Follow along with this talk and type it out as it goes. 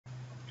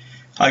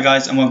Hi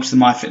guys, and welcome to the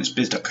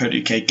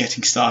myfitnessbiz.co.uk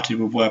getting started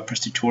with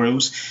WordPress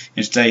tutorials.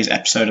 In today's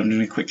episode I'm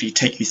going to quickly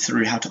take you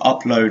through how to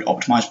upload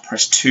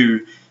Optimizepress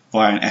 2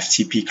 via an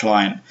FTP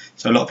client.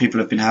 So a lot of people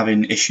have been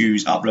having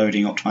issues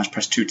uploading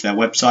Optimizepress 2 to their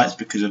websites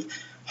because of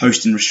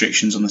hosting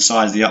restrictions on the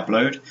size of the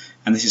upload,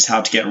 and this is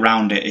how to get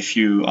around it if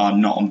you are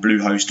not on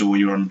Bluehost or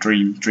you're on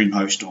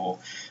DreamHost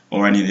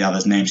or any of the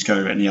others,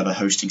 Namesco, any other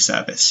hosting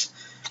service.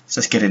 So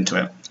let's get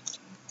into it.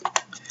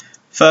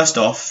 First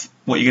off,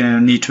 what you're going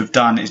to need to have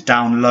done is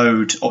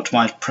download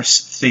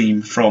Optimizepress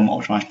theme from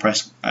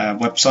Optimizepress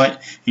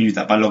website. You do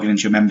that by logging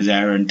into your members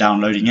area and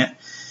downloading it.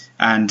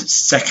 And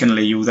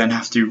secondly, you'll then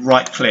have to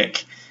right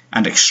click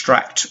and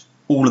extract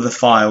all of the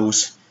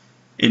files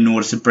in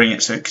order to bring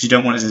it, so because you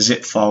don't want it as a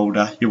zip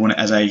folder, you want it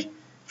as a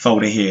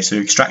folder here. So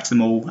extract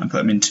them all and put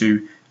them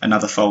into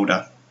another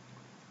folder.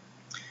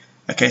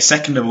 Okay,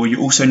 second of all,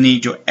 you also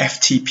need your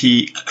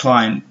FTP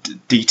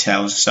client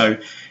details. So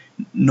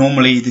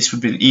normally this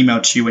would have been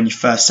emailed to you when you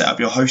first set up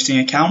your hosting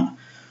account,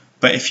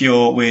 but if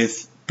you're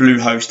with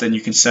Bluehost then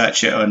you can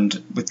search it, and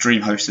with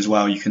DreamHost as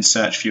well you can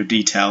search for your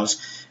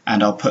details,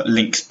 and I'll put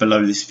links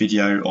below this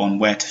video on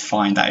where to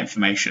find that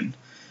information.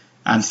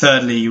 And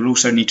thirdly, you'll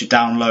also need to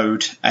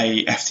download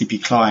a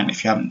FTP client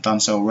if you haven't done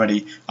so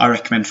already. I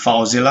recommend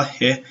FileZilla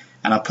here,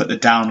 and I'll put the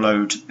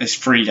download, it's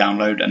free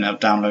download, and I'll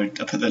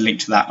put the link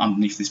to that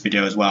underneath this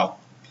video as well.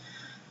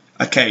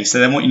 Okay, so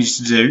then what you need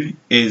to do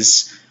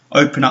is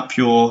open up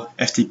your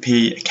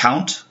FTP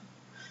account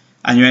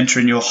and you enter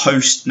in your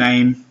host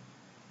name,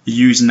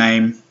 your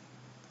username,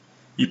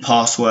 your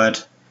password,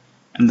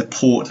 and the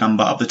port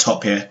number up the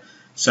top here.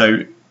 So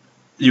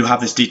you'll have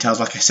this details,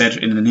 like I said,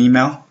 in an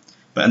email,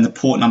 but in the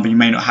port number you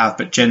may not have,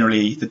 but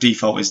generally the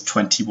default is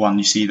 21,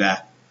 you see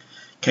there.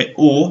 Okay,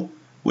 or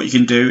what you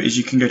can do is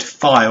you can go to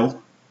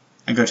File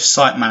and go to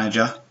Site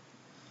Manager,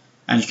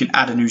 and you can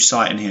add a new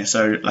site in here.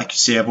 So like you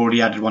see, I've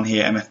already added one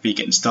here, MFB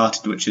Getting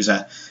Started, which is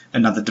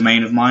another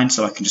domain of mine,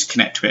 so I can just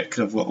connect to it because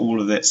I've got all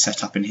of it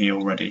set up in here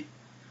already.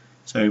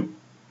 So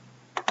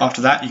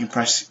after that you can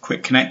press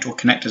Quick Connect or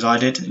Connect as I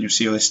did, and you'll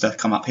see all this stuff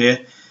come up here.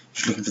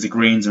 Just looking for the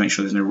greens and make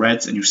sure there's no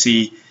reds, and you'll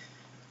see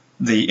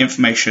the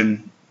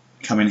information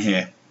come in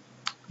here.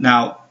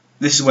 Now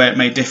this is where it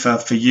may differ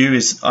for you,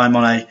 is I'm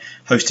on a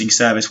hosting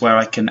service where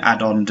I can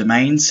add on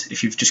domains.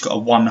 If you've just got a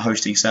one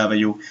hosting server,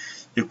 you'll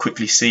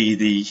quickly see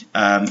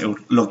it'll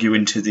log you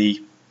into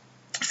the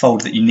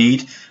folder that you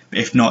need. But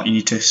if not, you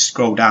need to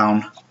scroll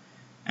down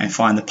and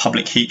find the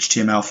public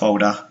HTML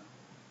folder,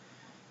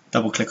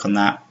 double click on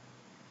that,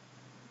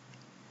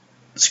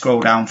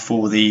 scroll down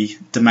for the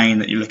domain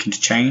that you're looking to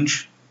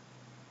change.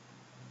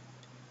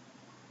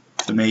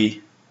 For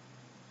me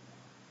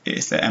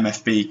it's the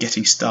MFB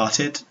Getting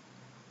Started,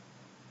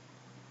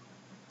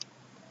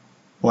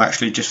 or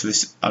actually just for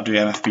this I'll do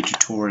MFB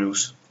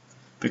Tutorials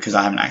because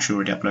I haven't actually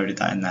already uploaded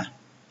that in there.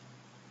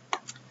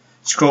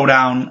 Scroll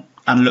down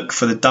and look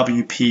for the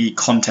WP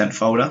content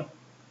folder,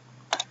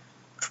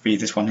 which will be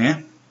this one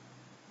here.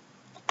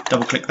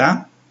 Double click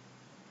that.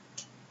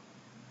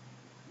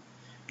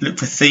 Look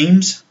for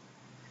themes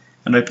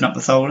and open up the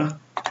folder.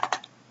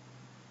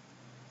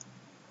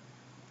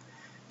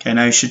 Okay,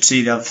 now you should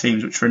see the other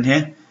themes which are in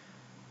here.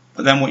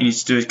 But then what you need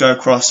to do is go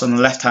across on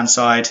the left hand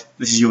side.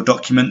 This is your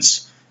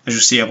documents. As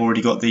you'll see, I've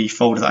already got the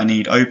folder that I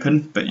need open,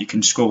 but you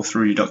can scroll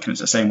through your documents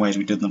the same way as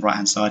we did on the right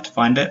hand side to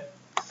find it.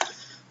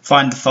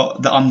 Find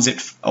the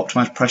unzipped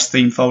Optimizepress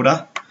theme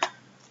folder,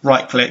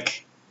 right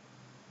click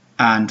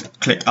and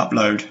click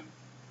upload.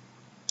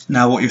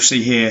 Now what you'll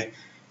see here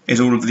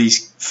is all of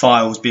these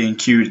files being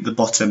queued at the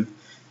bottom,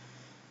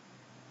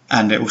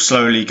 and it will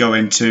slowly go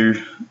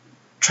into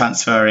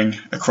transferring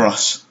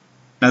across.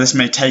 Now this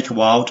may take a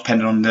while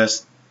depending on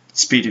the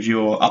speed of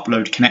your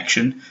upload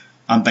connection.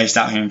 I'm based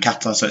out here in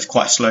Qatar, so it's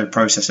quite a slow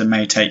process and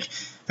may take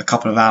a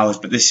couple of hours,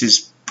 but this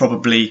is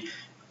probably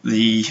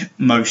the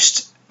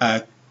most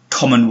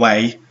common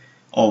way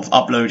of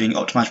uploading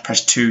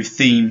Optimizepress 2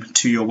 theme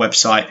to your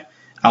website,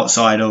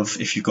 outside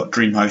of if you've got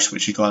DreamHost,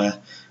 which you've got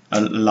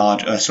a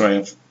large,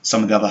 of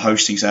some of the other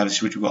hosting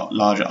services which have got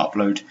larger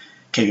upload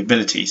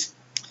capabilities.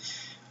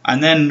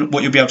 And then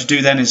what you'll be able to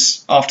do then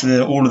is,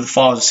 after all of the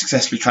files are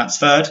successfully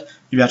transferred,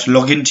 you'll be able to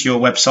log into your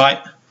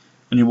website,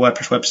 on your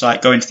WordPress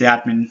website, go into the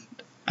admin,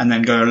 and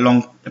then go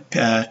along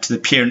to the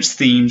appearance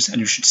themes, and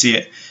you should see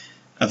it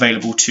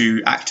available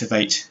to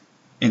activate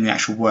in the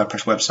actual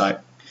WordPress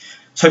website.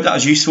 So hope that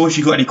was useful. If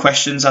you've got any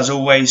questions, as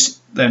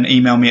always, then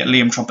email me at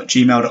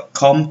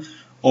liamtrump@gmail.com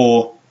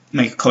or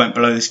make a comment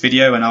below this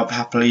video and I'll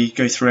happily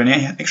go through any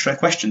extra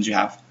questions you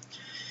have.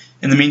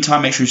 In the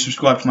meantime, make sure you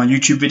subscribe to my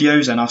YouTube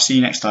videos, and I'll see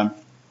you next time.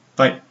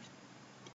 Bye.